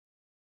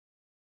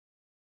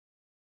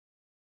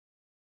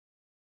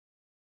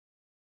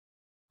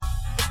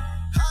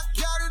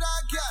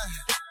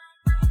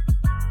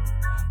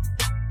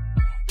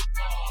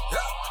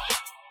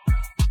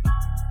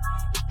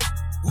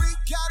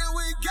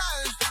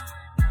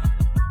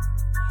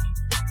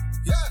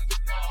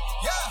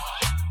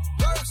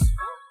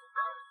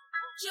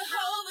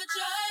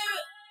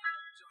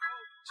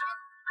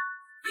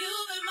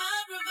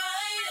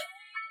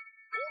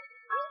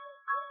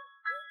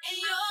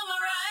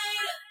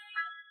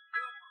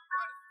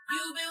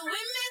You've been with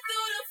me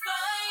through the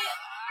fire.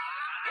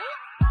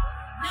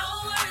 No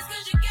worries,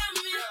 cause you got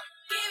me.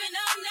 Giving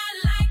up, not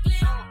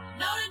likely.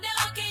 No, the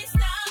devil can't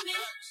stop me.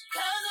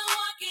 Cause I'm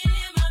walking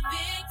in my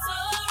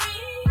victory.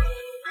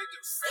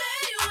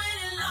 Stay with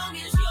it long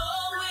as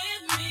you're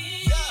with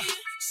me. Yeah,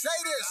 say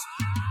this.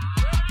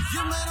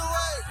 You made a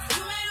way.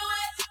 You made a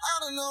way.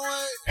 Out of no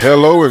way.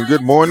 Hello and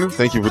good morning.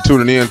 Thank you for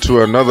tuning in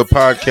to another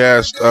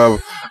podcast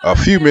of A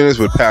Few Minutes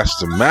with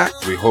Pastor Mac.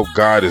 We hope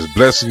God is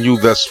blessing you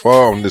thus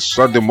far on this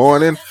Sunday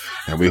morning,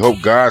 and we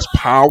hope God's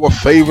power,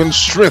 favor, and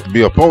strength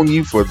be upon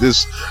you for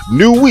this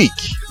new week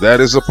that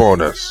is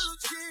upon us.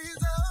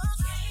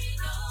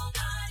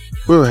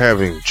 We're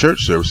having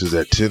church services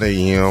at 10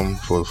 a.m.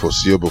 for the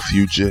foreseeable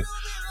future.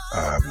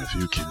 If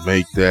you can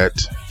make that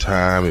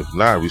time, if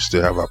not, we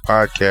still have our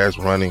podcast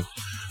running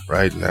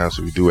right now,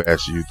 so we do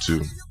ask you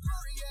to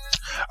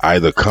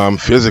either come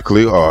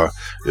physically, or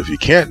if you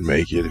can't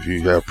make it, if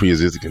you have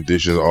pre-existing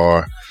conditions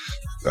or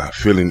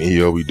feeling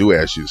ill, we do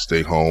ask you to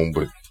stay home.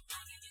 But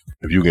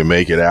if you can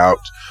make it out,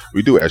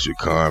 we do ask you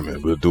to come,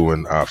 and we're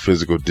doing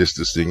physical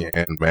distancing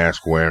and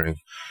mask wearing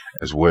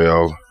as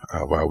well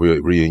while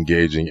we're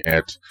re-engaging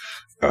at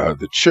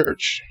the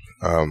church.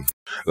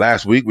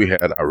 Last week we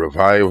had a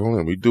revival,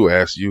 and we do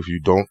ask you, if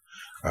you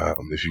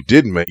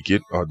didn't make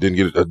it or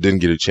didn't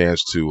get a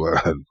chance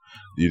to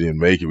you didn't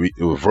make it.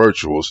 It was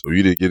virtual, so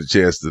you didn't get a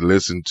chance to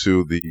listen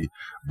to the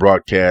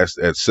broadcast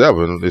at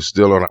 7. It's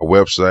still on our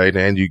website,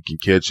 and you can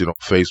catch it on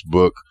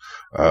Facebook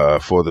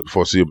for the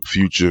foreseeable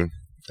future.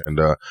 And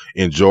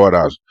enjoyed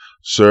our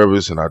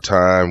service and our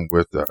time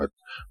with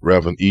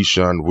Reverend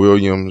Eshawn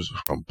Williams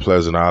from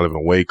Pleasant Olive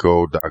and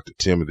Waco, Dr.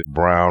 Timothy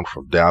Brown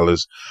from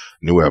Dallas,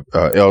 New El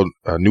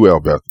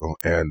Bethel,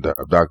 and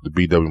Dr.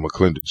 B.W.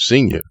 McClendon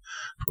Sr.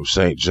 from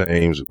St.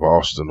 James of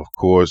Austin, of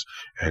course.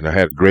 And I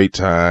had a great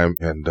time,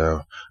 and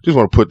just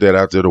want to put that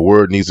out there. The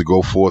word needs to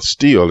go forth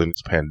still in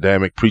this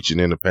pandemic, preaching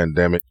in the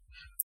pandemic.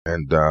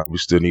 And we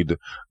still need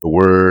the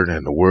word,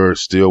 and the word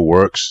still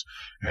works.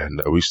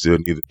 And we still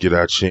need to get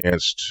our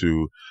chance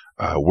to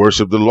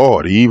worship the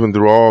Lord, even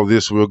through all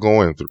this we're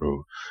going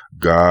through.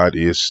 God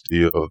is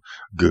still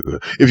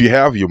good. If you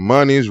have your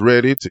monies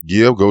ready to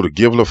give, go to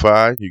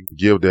Givelify. You can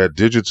give that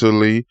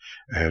digitally.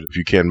 And if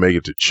you can't make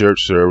it to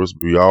church service,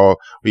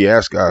 we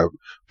ask our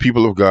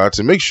people of God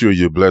to make sure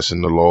you're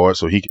blessing the Lord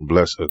so he can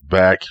bless us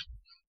back.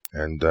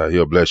 And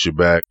he'll bless you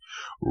back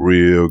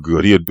real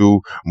good. He'll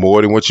do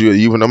more than what you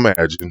even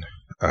imagine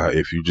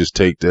if you just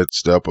take that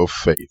step of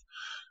faith.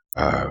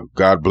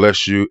 God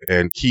bless you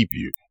and keep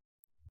you.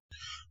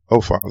 Oh,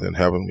 Father in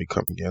heaven, we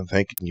come again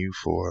thanking you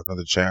for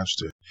another chance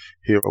to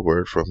hear a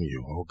word from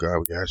you. Oh, God,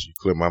 we ask you to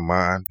clear my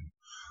mind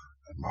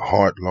and my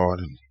heart, Lord,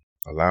 and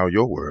allow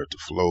your word to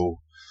flow,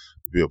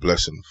 to be a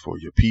blessing for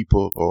your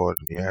people, Lord.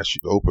 And we ask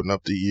you to open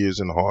up the ears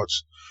and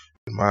hearts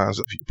and minds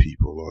of your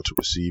people, Lord, to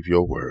receive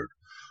your word.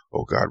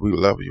 Oh, God, we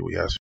love you. We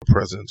ask for your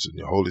presence in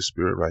your Holy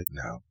Spirit right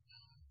now.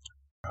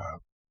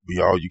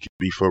 Be all you can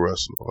be for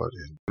us, Lord,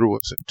 and through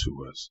us and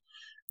to us.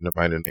 In the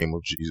mighty name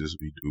of Jesus,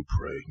 we do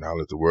pray. Now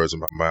let the words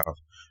of my mouth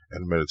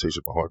and the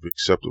meditation of my heart be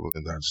acceptable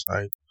in thy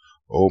sight.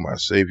 Oh, my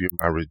Savior,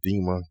 my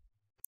Redeemer,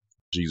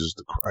 Jesus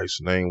the Christ's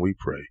name we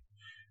pray.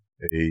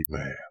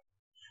 Amen.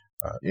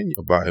 In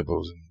your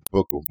Bibles, in the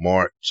book of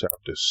Mark,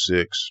 chapter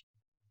 6,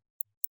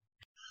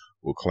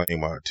 will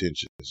claim our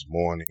attention this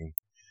morning.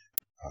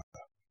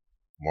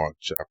 Mark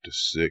chapter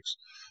 6.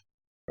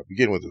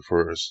 Begin with the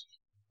first.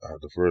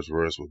 The first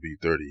verse will be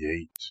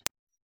 38.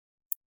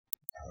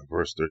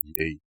 Verse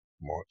 38,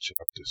 Mark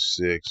chapter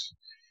 6.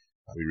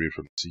 We read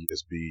from the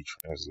CSB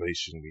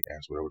translation. We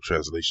ask whatever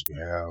translation you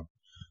have.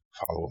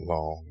 Follow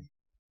along.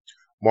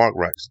 Mark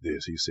writes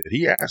this. He said,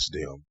 he asked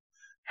them,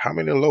 how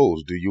many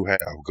loaves do you have?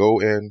 Go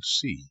and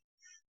see.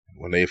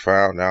 And when they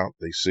found out,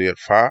 they said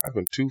 5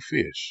 and 2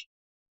 fish.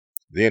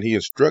 Then he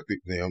instructed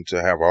them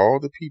to have all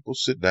the people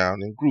sit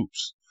down in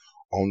groups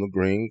on the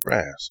green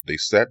grass. They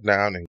sat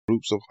down in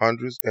groups of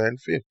hundreds and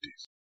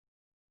fifties.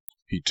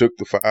 He took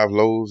the 5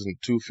 loaves and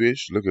 2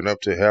 fish, looking up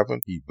to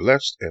heaven. He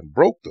blessed and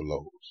broke the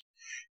loaves.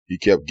 He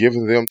kept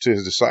giving them to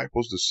his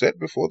disciples to set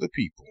before the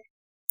people.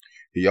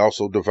 He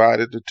also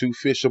divided the 2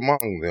 fish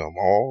among them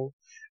all.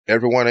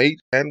 Everyone ate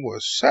and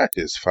was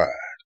satisfied.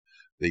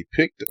 They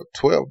picked up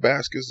 12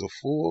 baskets of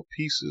full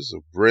pieces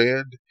of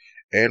bread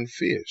and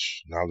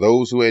fish. Now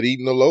those who had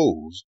eaten the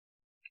loaves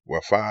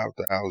were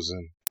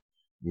 5,000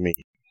 men.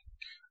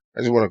 I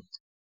just want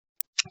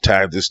to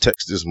tie this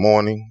text this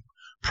morning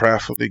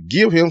prayerfully.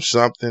 Give him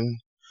something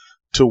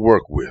to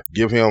work with.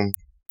 Give him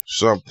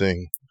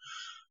something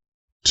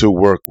to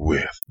work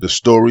with. The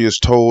story is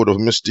told of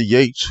Mr.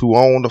 Yates, who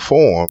owned a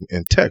farm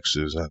in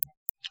Texas. And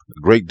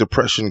the Great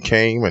Depression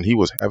came, and he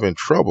was having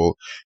trouble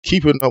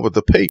keeping up with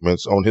the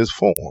payments on his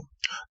farm.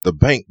 The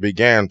bank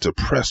began to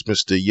press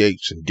Mr.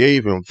 Yates and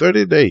gave him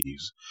 30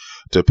 days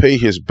to pay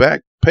his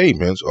back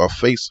payments or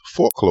face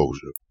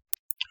foreclosure.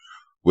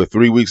 With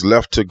 3 weeks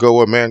left to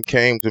go, a man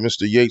came to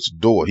Mr. Yates'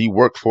 door. He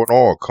worked for an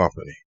oil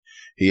company.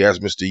 He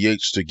asked Mr.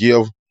 Yates to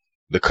give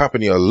the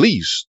company a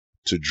lease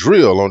to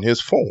drill on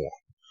his farm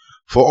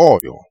for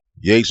oil.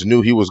 Yates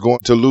knew he was going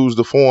to lose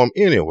the farm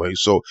anyway,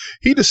 so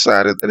he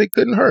decided that it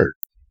couldn't hurt.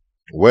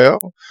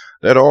 Well,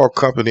 that oil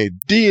company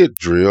did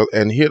drill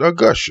and hit a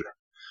gusher,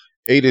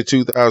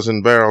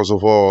 82,000 barrels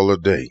of oil a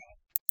day.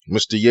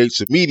 Mr.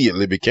 Yates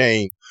immediately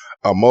became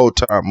a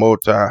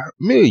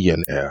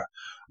multi-millionaire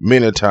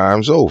many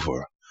times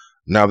over.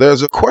 Now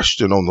there's a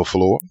question on the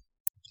floor.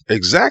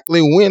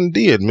 Exactly when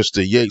did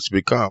Mr. Yates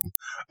become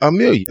a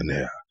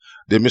millionaire?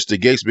 Did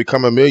Mr. Yates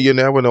become a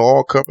millionaire when the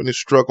oil company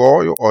struck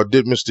oil, or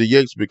did Mr.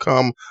 Yates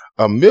become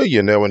a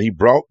millionaire when he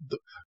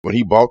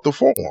bought the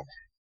farm?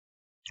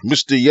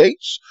 Mr.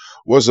 Yates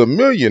was a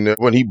millionaire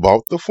when he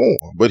bought the farm,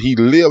 but he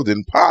lived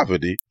in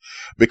poverty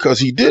because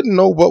he didn't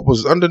know what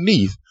was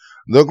underneath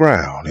the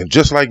ground. And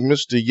just like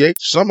Mr.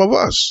 Yates, some of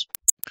us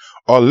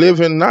are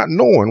living not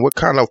knowing what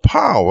kind of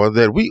power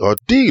that we are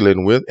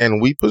dealing with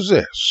and we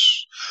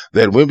possess.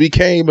 That when we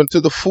came into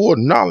the full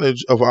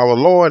knowledge of our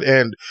Lord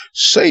and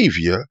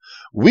Savior,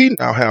 we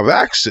now have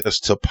access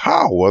to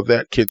power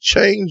that can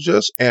change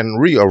us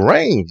and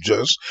rearrange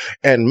us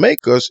and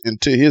make us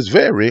into his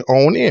very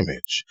own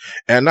image.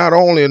 And not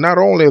only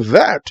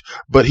that,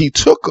 but he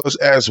took us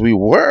as we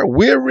were,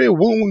 weary,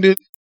 wounded,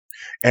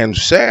 and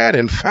sad,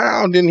 and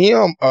found in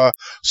him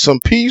some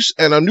peace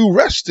and a new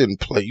resting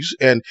place.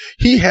 And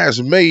he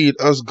has made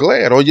us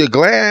glad. Are you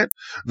glad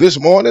this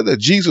morning that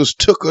Jesus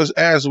took us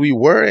as we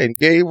were and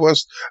gave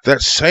us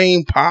that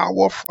same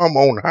power from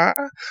on high?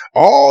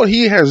 All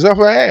he has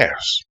ever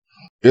asked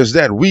is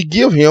that we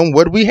give him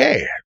what we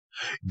had.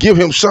 Give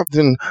him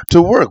something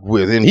to work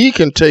with, and he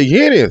can take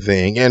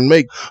anything and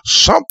make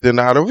something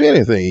out of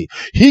anything.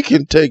 He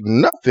can take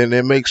nothing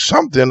and make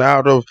something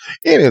out of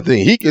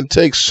anything. He can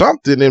take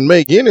something and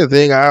make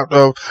anything out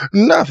of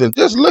nothing.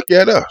 Just look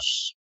at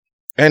us.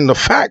 And the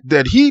fact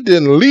that he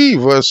didn't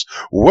leave us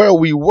where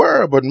we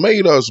were, but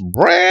made us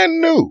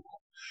brand new.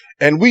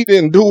 And we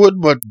didn't do it,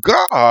 but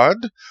God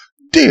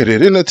did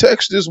it. In the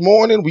text this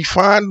morning, we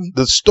find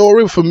the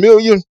story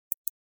familiar.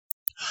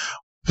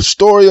 The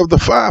story of the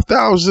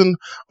 5,000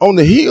 on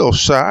the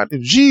hillside,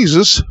 and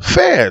Jesus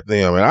fed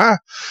them. And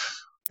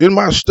in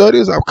my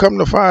studies, I've come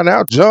to find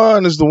out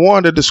John is the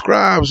one that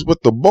describes with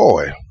the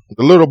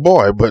little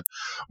boy, but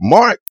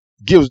Mark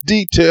gives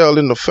detail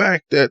in the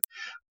fact that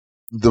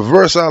the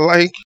verse I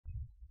like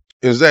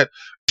is that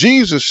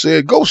Jesus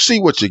said, go see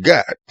what you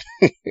got.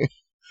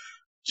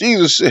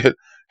 Jesus said,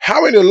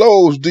 how many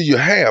loaves do you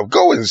have?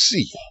 Go and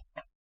see.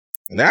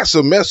 And that's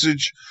a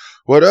message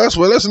for us.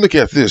 Well, let's look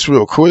at this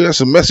real quick.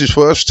 That's a message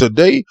for us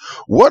today.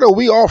 What are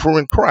we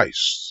offering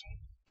Christ?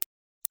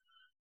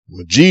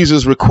 When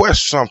Jesus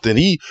requests something,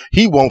 he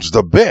wants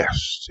the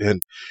best,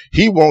 and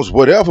he wants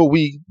whatever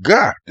we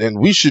got, and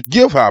we should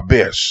give our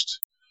best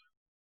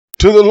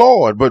to the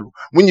Lord. But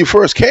when you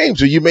first came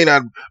to, you may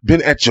not have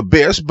been at your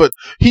best, but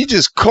he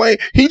just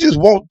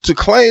wants to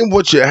claim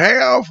what you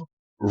have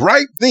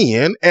right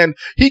then, and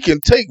he can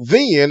take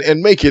then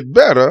and make it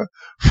better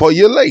for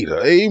you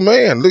later.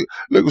 Amen.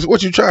 Look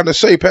what you're trying to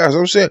say, Pastor.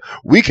 I'm saying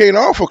we can't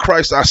offer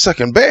Christ our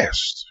second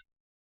best.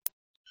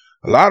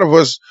 A lot of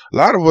us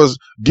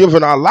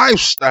giving our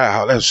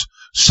lifestyle as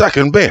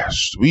second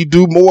best. We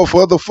do more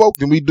for other folk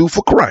than we do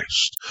for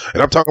Christ.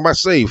 And I'm talking about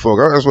saved folk.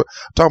 I'm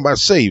talking about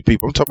saved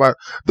people. I'm talking about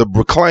the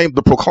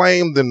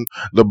proclaimed and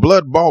the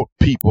blood bought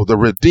people, the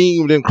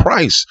redeemed in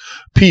Christ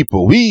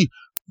people. We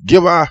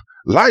give our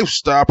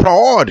lifestyle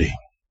priority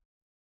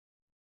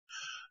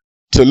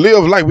to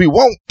live like we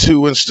want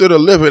to instead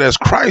of living as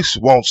Christ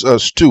wants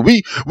us to.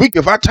 We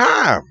give our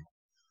time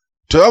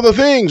to other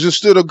things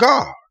instead of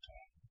God.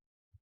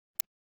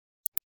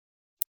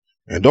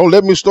 And don't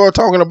let me start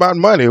talking about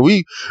money.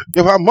 We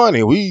give our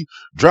money. We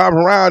drive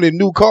around in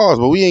new cars,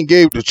 but we ain't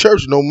gave the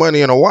church no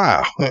money in a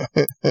while.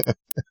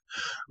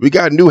 We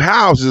got new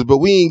houses, but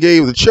we ain't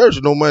gave the church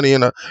no money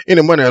in a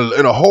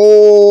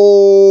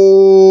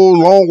whole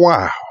long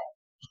while.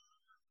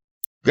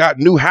 Got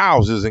new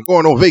houses and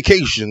going on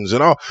vacations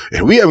and all,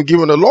 and we haven't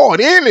given the Lord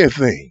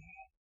anything.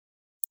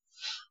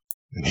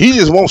 And he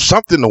just wants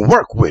something to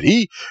work with.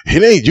 You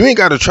ain't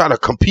got to try to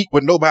compete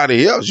with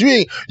nobody else.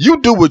 You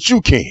do what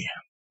you can.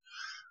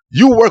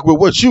 You work with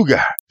what you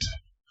got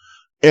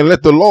and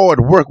let the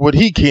Lord work what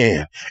he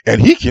can, and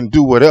he can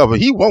do whatever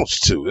he wants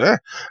to.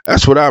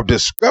 That's what I've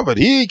discovered.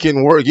 He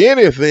can work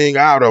anything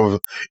out of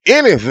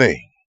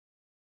anything.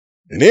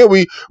 And then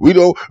we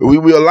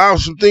allow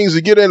some things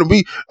to get in, and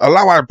we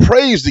allow our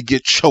praise to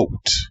get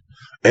choked.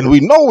 And we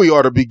know we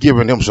ought to be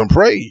giving him some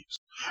praise.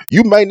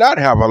 You may not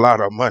have a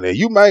lot of money.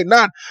 You might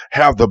not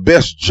have the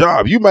best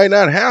job. You might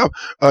not have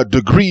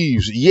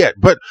degrees yet,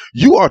 but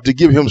you ought to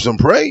give him some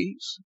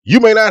praise. You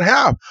may not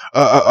have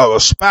a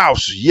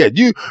spouse yet.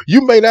 You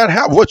may not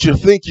have what you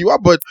think you are,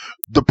 but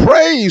the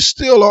praise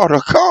still ought to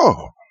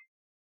come.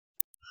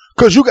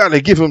 Because you got to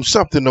give him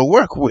something to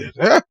work with.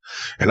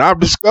 And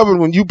I've discovered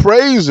when you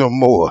praise him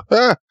more,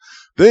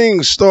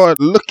 things start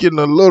looking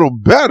a little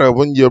better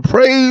when you're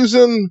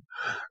praising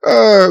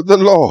the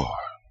Lord.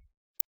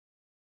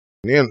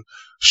 And then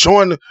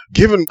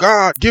giving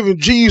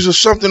Jesus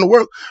something to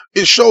work,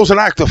 it shows an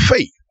act of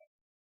faith.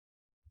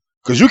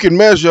 Because you can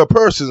measure a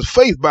person's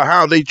faith by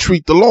how they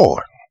treat the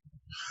Lord.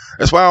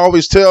 That's why I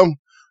always tell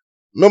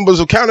members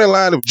of County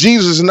Line, if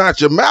Jesus is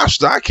not your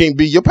master, I can't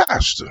be your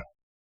pastor.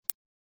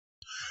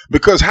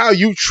 Because how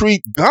you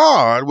treat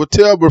God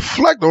will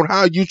reflect on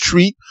how you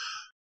treat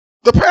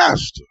the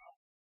pastor.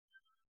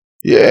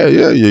 Yeah.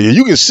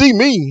 You can see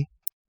me,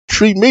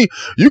 treat me.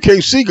 You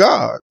can't see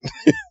God.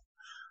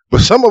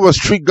 But some of us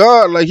treat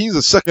God like he's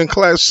a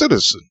second-class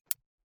citizen.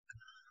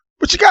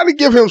 But you got to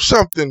give him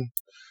something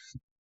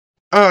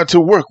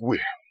to work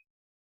with.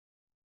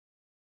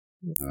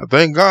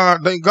 Thank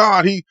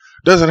God he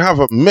doesn't have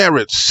a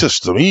merit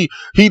system. He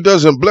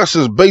doesn't bless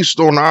us based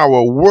on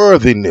our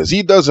worthiness.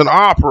 He doesn't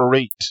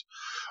operate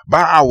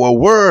by our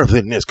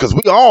worthiness, because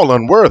we all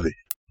unworthy.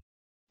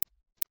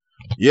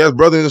 Yes,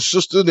 brothers and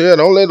sisters,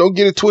 don't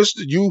get it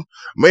twisted. You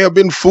may have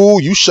been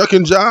fooled. You shuck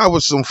and jive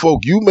with some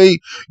folk. You may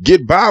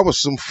get by with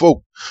some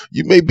folk.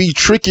 You may be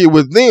tricky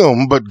with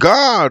them, but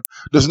God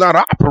does not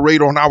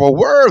operate on our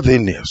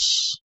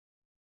worthiness.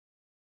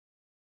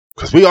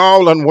 Because we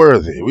all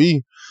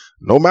unworthy.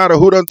 No matter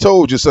who done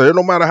told you so,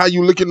 no matter how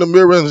you look in the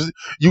mirror and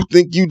you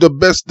think you the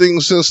best thing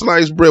since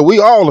sliced bread, we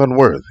all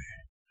unworthy.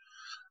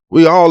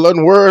 We all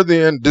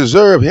unworthy and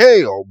deserve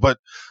hell, but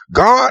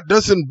God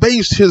doesn't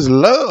base his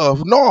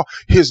love nor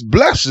his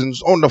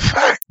blessings on the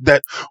fact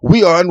that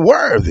we are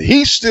unworthy.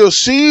 He still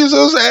sees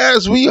us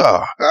as we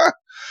are.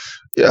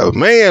 Yeah,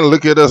 man,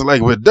 look at us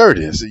like we're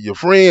dirty. So your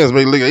friends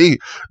may look at you,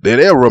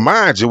 they'll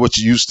remind you what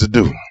you used to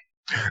do.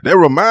 They'll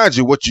remind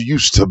you what you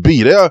used to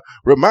be. They'll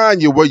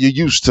remind you where you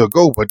used to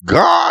go. But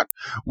God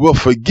will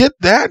forget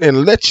that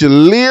and let you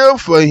live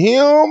for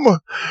him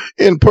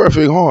in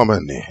perfect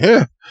harmony.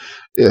 Yeah,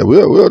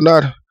 we'll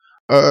not,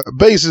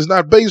 base is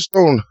not based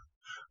on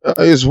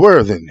his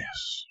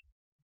worthiness.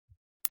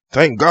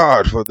 Thank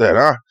God for that.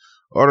 I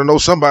ought to know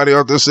somebody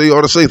ought to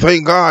say,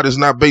 thank God it's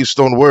not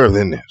based on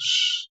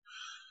worthiness.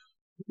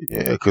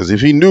 Yeah, because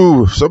if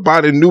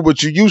somebody knew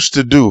what you used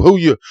to do, who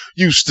you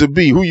used to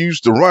be, who you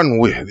used to run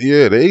with,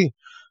 yeah, they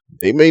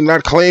may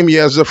not claim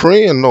you as a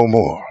friend no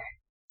more.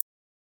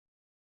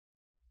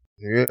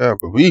 Yeah,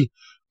 but we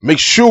make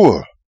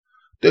sure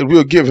that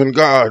we're giving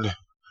God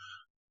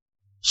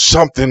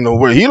something to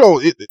wear.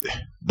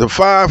 The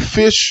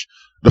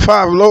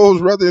 5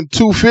 loaves rather than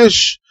 2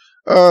 fish,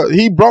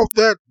 he brought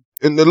that,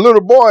 and the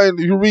little boy,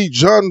 you read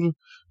John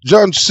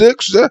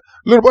 6,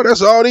 little boy,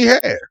 that's all he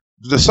had.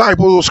 The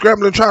disciples were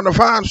scrambling trying to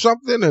find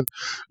something, and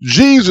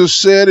Jesus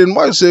said,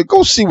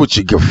 go see what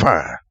you can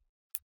find.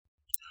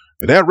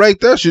 And that right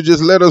there should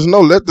just let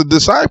the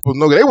disciples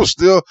know they were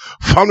still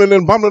fumbling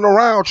and bumbling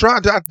around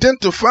trying to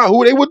identify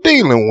who they were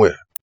dealing with.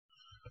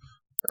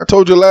 I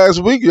told you last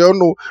week,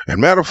 and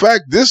matter of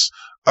fact, this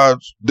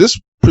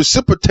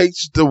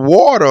precipitates the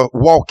water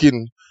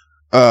walking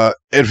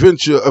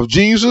adventure of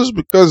Jesus,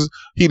 because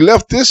he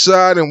left this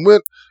side and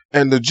went,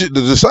 and the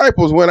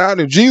disciples went out,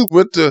 and Jesus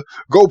went to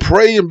go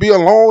pray and be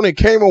alone and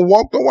came and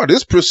walked on water.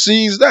 This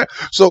precedes that.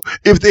 So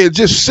if they had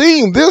just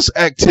seen this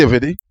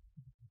activity,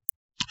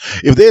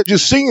 if they had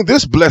just seen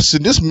this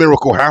blessing, this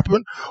miracle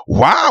happen,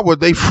 why were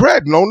they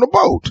fretting on the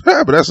boat?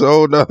 But that's a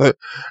whole nother.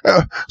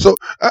 And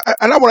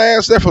I want to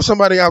ask that for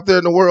somebody out there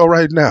in the world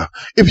right now.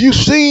 If you've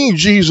seen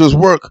Jesus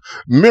work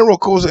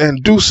miracles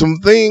and do some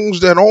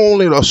things that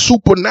only a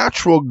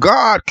supernatural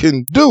God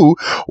can do,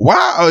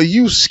 why are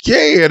you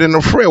scared and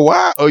afraid?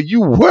 Why are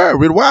you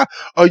worried? Why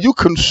are you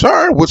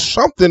concerned with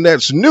something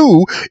that's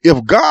new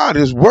if God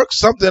has worked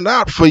something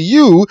out for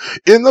you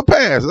in the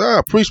past?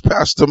 Preach,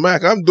 Pastor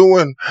Mac, I'm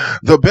doing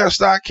the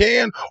best I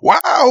can. Why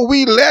are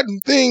we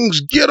letting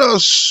things get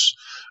us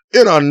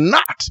in a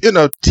knot, in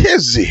a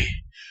tizzy?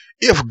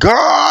 If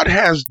God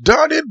has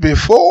done it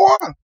before,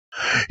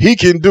 he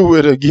can do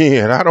it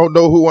again. I don't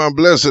know who I'm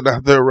blessing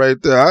out there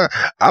right there.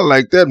 I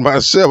like that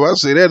myself. I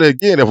say that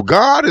again. If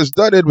God has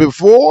done it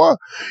before,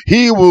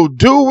 he will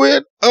do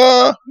it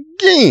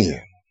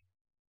again.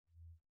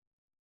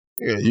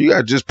 Yeah, you got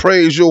to just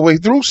praise your way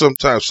through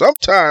sometimes.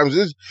 Sometimes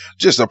it's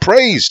just a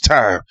praise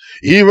time.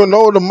 Even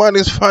though the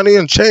money's funny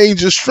and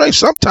change is strange,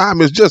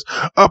 sometimes it's just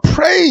a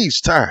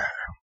praise time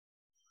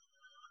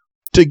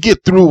to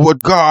get through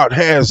what God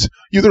has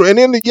you through. And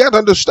then you got to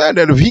understand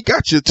that if he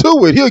got you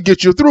to it, he'll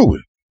get you through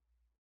it.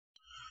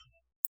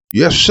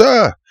 Yes,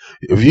 sir.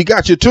 If he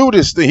got you to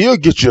this thing, he'll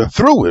get you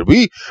through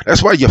it.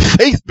 That's why your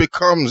faith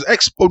becomes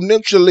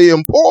exponentially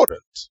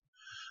important.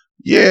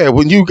 Yeah,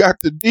 when you got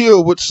to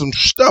deal with some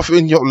stuff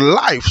in your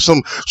life,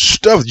 some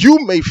stuff you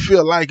may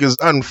feel like is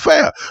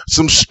unfair,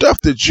 some stuff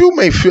that you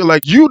may feel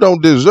like you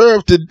don't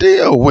deserve to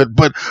deal with,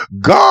 but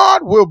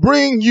God will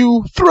bring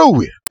you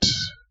through it.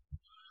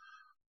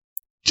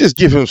 Just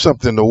give him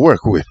something to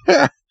work with.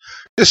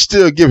 Just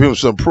still give him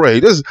some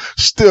praise. Just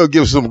still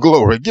give some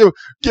glory. Give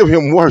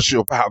him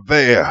worship out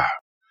there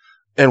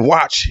and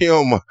watch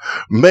him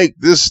make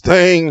this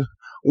thing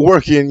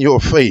work in your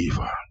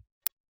favor.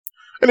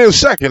 And then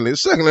secondly,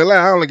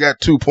 I only got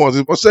 2 points.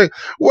 I'll say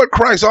what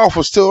Christ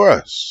offers to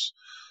us.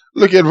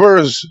 Look at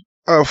verse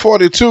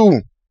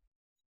 42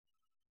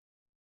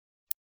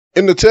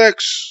 in the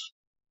text.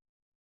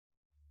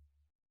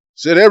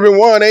 Said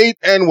everyone ate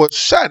and was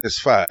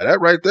satisfied. That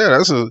right there,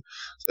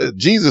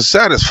 Jesus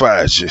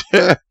satisfied you.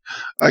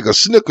 Like a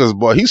Snickers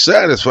bar. He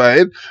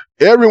satisfied.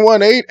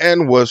 Everyone ate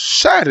and was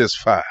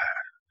satisfied.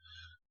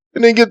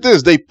 And then get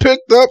this, they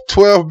picked up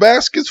 12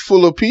 baskets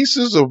full of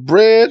pieces of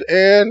bread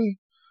and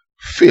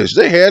fish.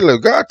 They had,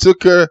 look, God took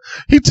care,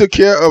 he took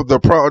care of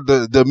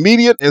the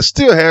immediate and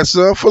still had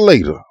some for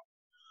later.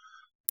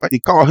 He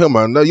called him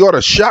you ought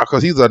to shout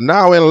because he's a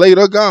now and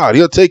later God.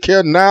 He'll take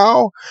care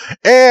now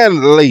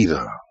and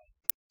later.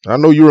 I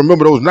know you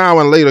remember those now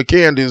and later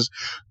candies.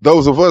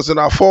 Those of us in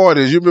our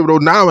 40s, you remember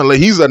those now and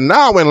later. He's a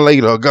now and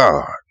later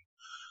God.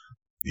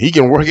 He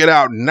can work it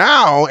out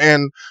now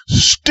and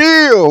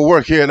still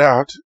work it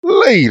out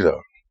later.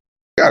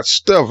 Got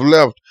stuff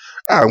left.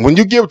 When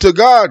you give to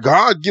God,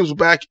 God gives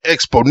back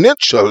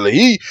exponentially.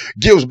 He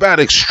gives back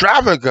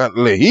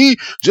extravagantly. He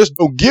just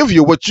don't give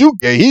you what you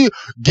get. He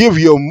give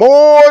you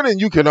more than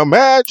you can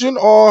imagine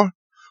or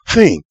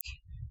think.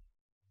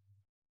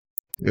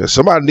 Yeah,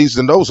 somebody needs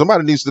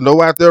to know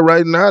out there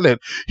right now that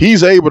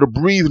he's able to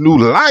breathe new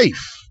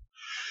life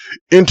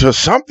into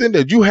something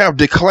that you have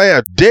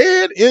declared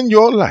dead in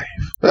your life.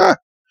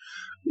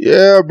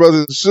 Yeah,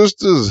 brothers and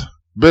sisters,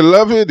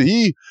 beloved,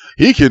 he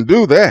can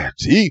do that.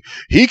 He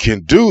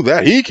can do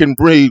that. He can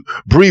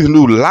breathe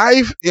new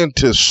life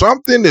into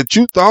something that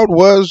you thought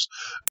was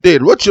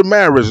dead. What's your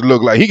marriage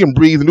look like? He can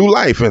breathe new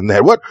life in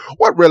that.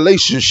 What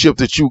relationship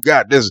that you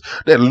got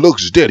that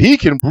looks dead? He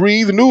can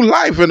breathe new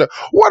life in it.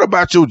 What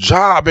about your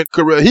job and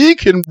career? He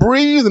can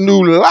breathe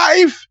new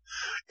life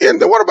in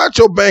there. What about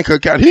your bank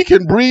account? He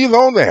can breathe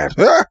on that.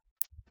 Huh?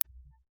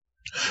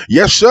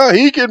 Yes, sir.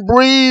 He can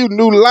breathe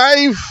new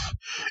life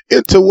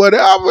into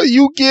whatever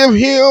you give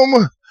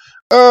him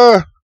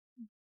to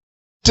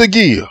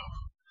give.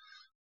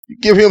 You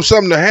give him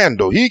something to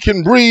handle. He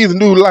can breathe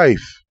new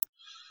life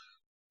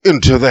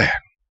into that.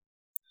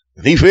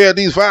 And he fed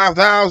these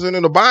 5,000,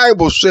 and the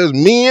Bible says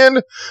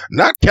men,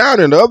 not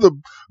counting the other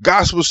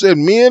gospel said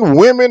men,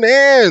 women,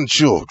 and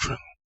children.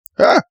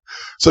 Huh?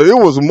 So it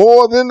was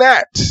more than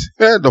that.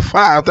 The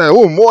 5,000, it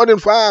was more than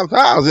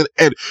 5,000.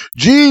 And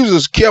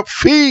Jesus kept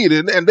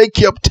feeding and they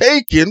kept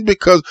taking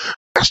because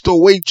that's the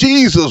way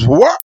Jesus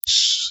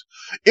works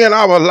in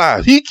our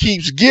lives. He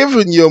keeps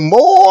giving you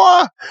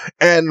more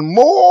and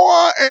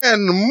more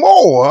and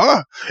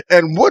more.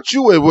 And what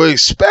you were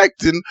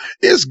expecting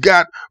you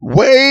got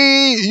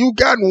way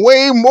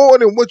more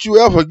than what you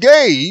ever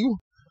gave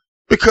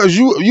because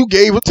you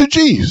gave it to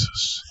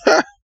Jesus.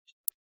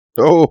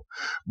 Oh,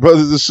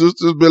 brothers and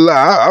sisters,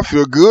 I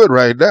feel good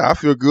right now. I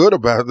feel good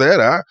about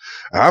that.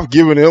 I've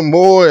given him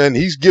more and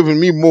he's given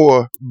me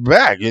more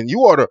back. And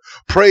you ought to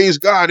praise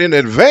God in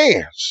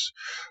advance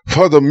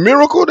for the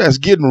miracle that's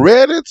getting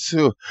ready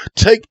to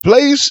take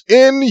place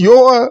in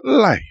your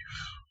life.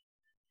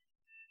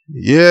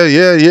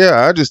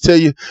 Yeah. I just tell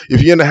you,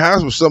 if you're in the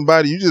house with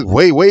somebody, you just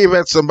wave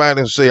at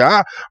somebody and say,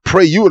 I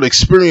pray you will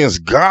experience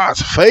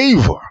God's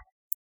favor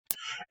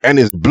and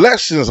his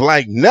blessings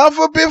like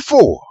never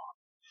before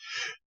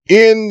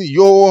in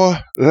your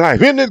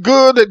life. Isn't it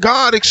good that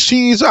God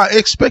exceeds our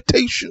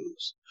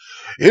expectations?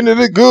 Isn't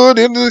it good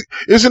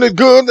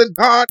that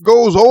God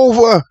goes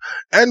over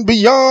and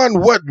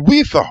beyond what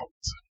we thought?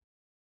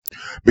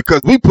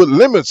 Because we put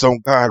limits on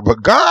God,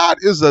 but God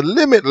is a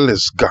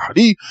limitless God.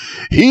 He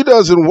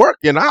doesn't work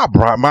in our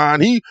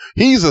mind.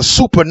 He's a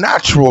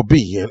supernatural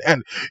being,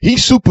 and he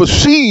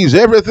supersedes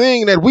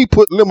everything that we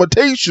put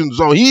limitations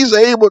on. He's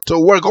able to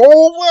work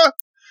over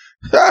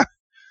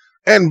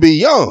and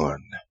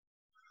beyond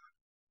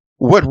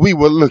what we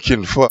were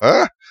looking for.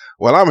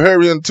 Well, I'm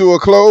hurrying to a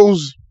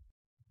close,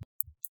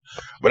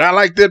 but I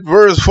like that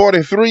verse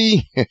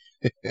 43.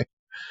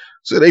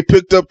 So they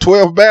picked up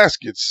 12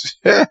 baskets.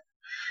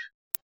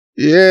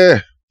 Yeah,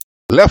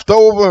 left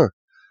over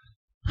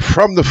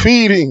from the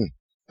feeding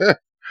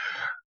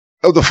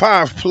of the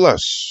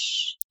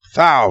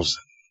 5,000+.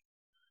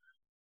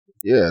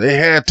 Yeah, they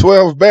had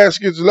 12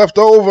 baskets left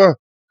over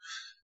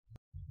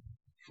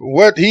for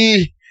what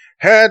he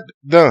had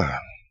done.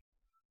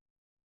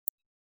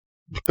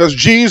 Because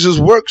Jesus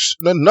works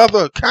in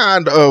another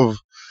kind of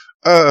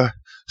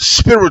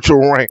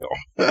spiritual realm.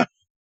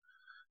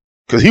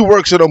 Because he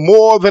works in a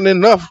more than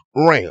enough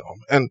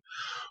realm. And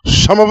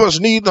some of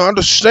us need to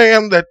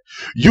understand that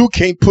you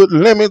can't put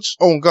limits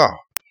on God.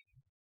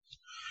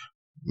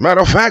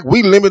 Matter of fact,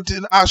 we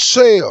limited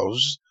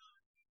ourselves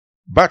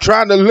by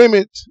trying to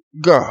limit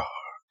God.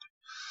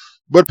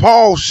 But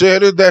Paul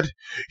said it that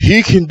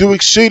he can do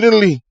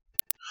exceedingly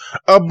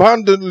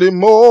abundantly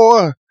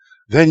more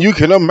than you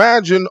can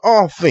imagine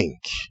or think.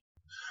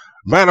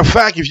 Matter of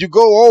fact, if you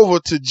go over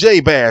to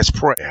Jabez's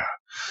prayer,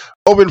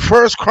 over in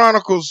 1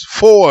 Chronicles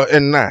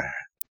 4:9,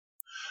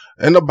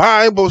 and the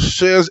Bible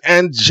says,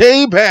 and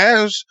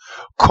Jabez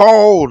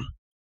called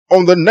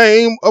on the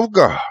name of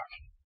God,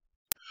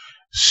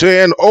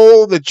 saying,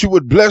 oh, that you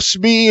would bless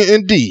me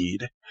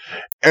indeed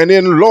and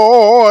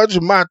enlarge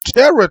my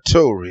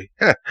territory,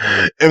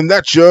 and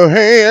that your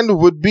hand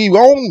would be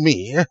on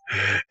me,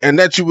 and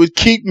that you would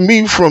keep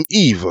me from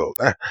evil,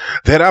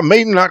 that I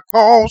may not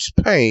cause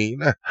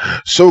pain.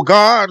 So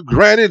God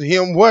granted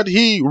him what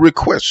he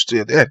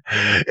requested.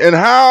 And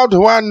how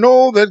do I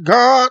know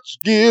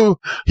that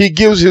he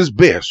gives his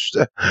best?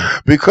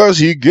 Because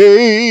he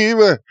gave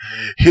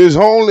his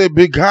only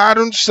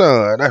begotten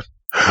Son,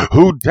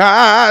 who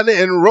died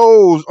and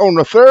rose on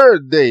the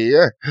third day,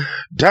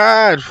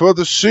 died for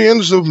the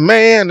sins of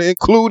man,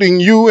 including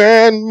you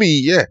and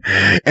me.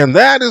 And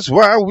that is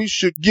why we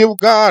should give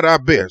God our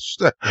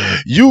best.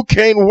 You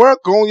can't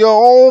work on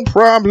your own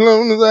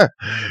problems.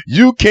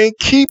 You can't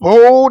keep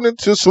holding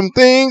to some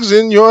things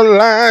in your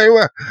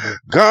life.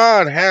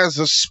 God has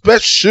a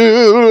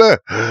special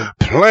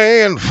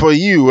plan for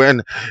you,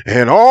 and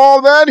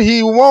all that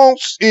he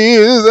wants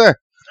is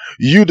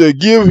you to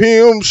give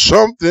him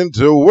something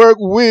to work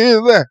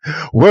with.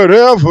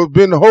 Whatever's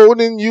been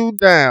holding you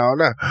down,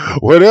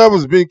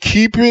 whatever's been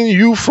keeping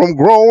you from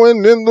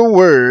growing in the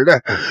word,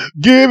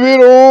 give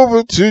it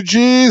over to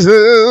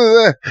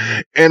Jesus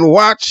and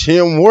watch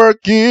him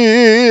work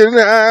it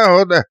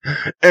out.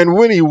 And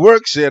when he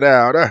works it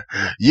out,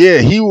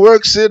 he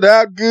works it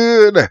out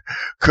good,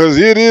 'cause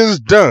it is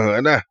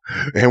done.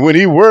 And when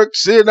he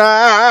works it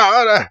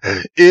out,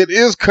 it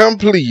is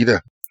complete.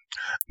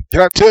 Can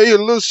I tell you a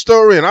little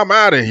story and I'm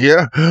out of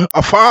here?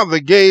 A father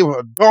gave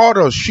a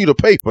daughter a sheet of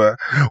paper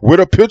with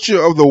a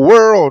picture of the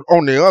world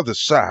on the other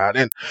side.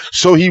 And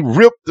so he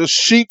ripped the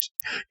sheet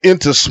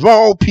into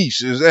small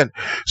pieces, and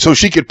so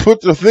she could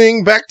put the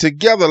thing back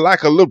together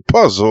like a little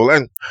puzzle.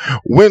 And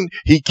when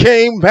he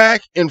came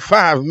back in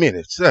 5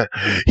 minutes,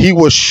 he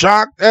was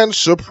shocked and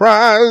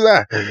surprised.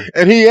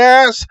 And he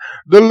asked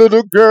the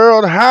little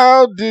girl,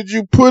 "How did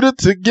you put it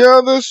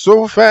together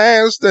so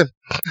fast?"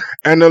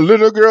 And the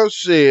little girl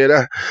said,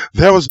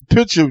 "There was a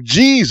picture of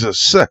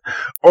Jesus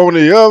on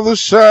the other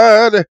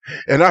side,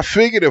 and I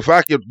figured if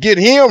I could get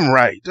him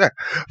right,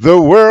 the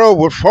world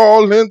would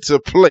fall into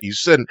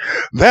place." And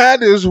that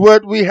is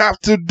what we have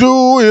to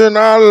do in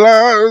our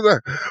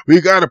lives.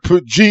 We got to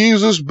put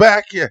Jesus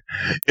back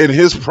in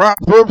his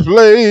proper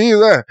place.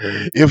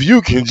 If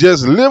you can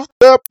just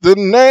lift up the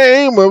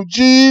name of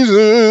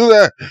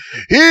Jesus,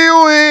 he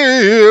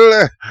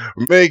will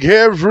make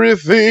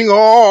everything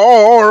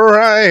all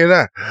right.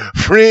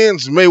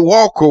 Friends may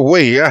walk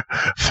away,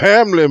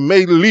 family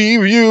may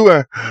leave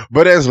you,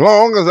 but as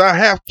long as I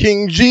have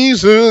King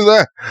Jesus,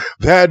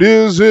 that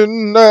is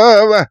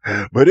enough.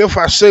 But if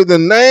I say the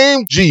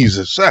name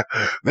Jesus,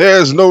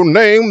 there's no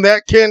name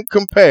that can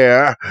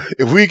compare.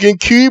 If we can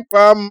keep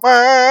our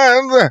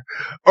minds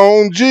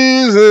on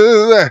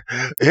Jesus,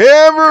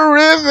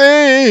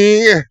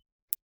 everything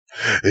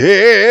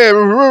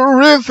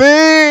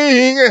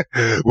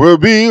will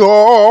be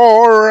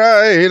all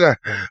right.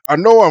 I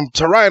know I'm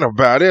right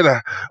about it.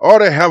 I ought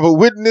to have a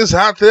witness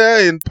out there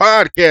in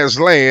podcast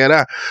land.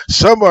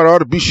 Somebody ought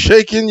to be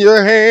shaking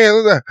your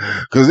hands,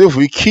 because if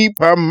we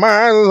keep our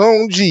minds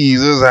on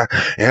Jesus,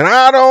 and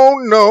I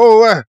don't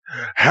know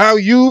how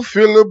you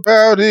feel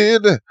about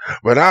it,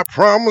 but I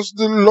promised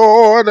the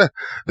Lord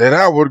that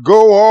I would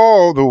go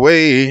all the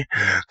way.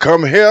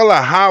 Come hell or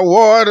high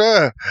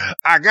water,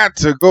 I got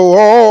to go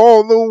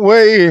all the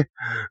way.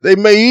 They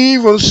may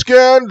even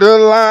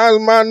scandalize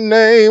my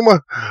name,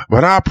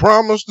 but I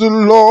promised the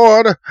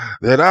Lord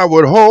that I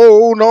would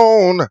hold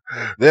on,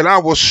 that I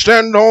would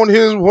stand on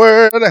his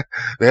word,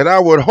 that I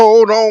would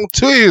hold on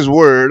to his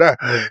word.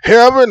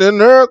 Heaven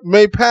and earth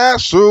may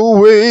pass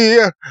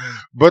away,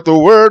 but the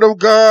word of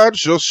God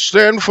shall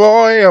stand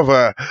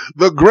forever.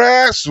 The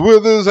grass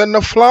withers and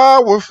the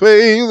flower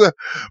fades,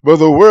 but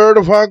the word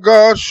of our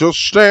God shall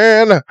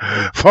stand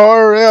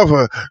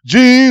forever.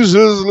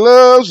 Jesus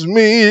loves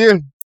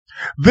me.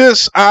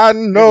 This I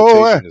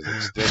know,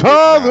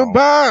 for the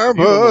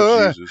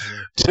Bible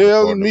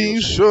tells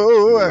me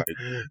so.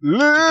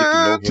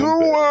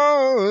 Little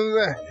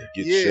ones,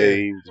 Get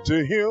saved.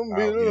 to him Allow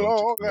him to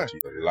belong. come into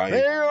your life.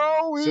 They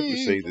are Simply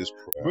weak, say this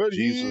prayer: but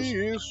Jesus,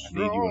 he is I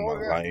need you in my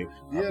strong. life.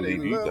 I Yeah, they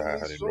believe you love me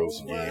died and so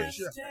rose again much.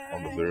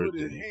 on the third Put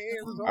his day.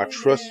 hands I on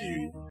trust me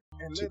you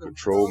and to let him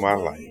control my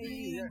cover life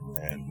me.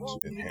 and to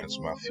enhance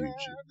my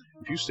future.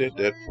 If you said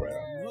that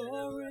prayer,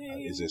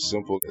 it's as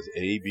simple as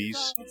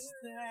ABC: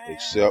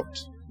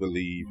 accept,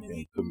 believe,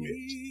 and commit.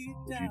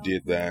 If you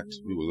did that,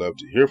 we would love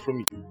to hear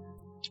from you.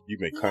 You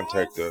may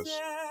contact us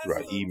through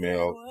our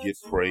email,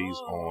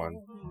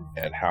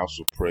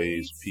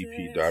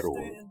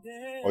 getpraiseon@houseofpraisepp.org,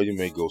 or you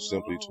may go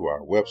simply to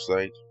our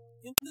website,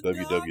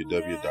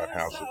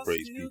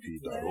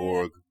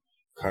 www.houseofpraisepp.org.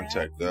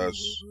 Contact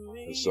us,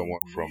 and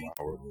someone from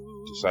our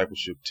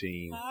discipleship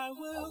team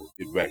will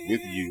get back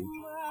with you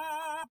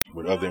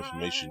with other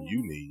information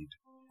you need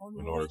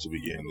in order to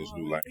begin this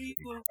new life in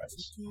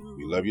Christ.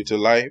 We love you to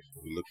life.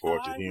 We look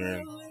forward to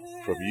hearing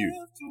from you.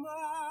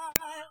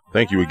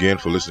 Thank you again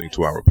for listening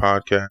to our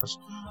podcast.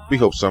 We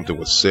hope something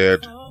was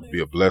said,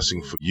 be a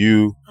blessing for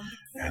you,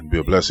 and be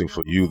a blessing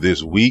for you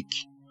this week.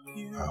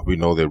 We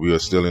know that we are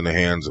still in the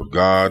hands of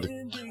God,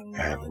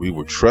 and we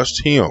will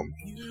trust him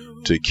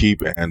to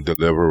keep and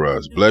deliver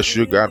us. Bless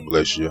you. God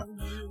bless you.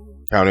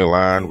 County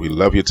Line, we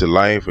love you to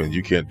life, and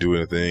you can't do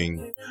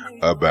anything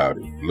about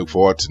it. Look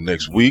forward to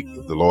next week.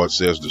 The Lord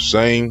says the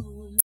same.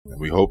 And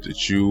we hope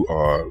that you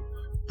are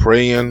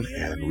praying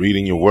and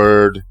reading your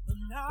word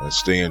and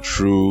staying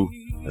true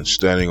and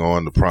standing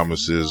on the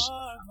promises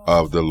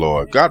of the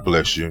Lord. God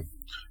bless you.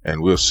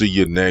 And we'll see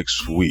you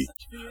next week.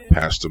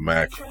 Pastor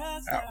Mac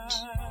out.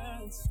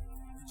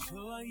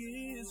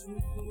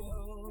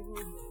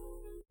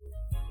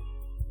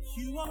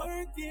 You are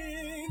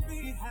working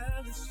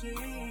behind the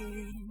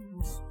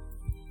scenes,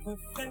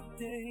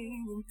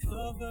 perfecting and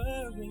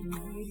covering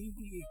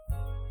me.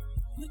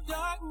 The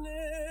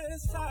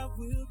darkness I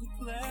will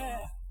declare,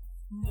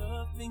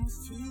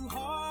 nothing's too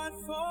hard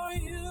for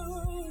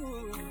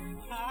you.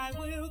 I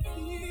will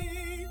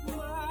keep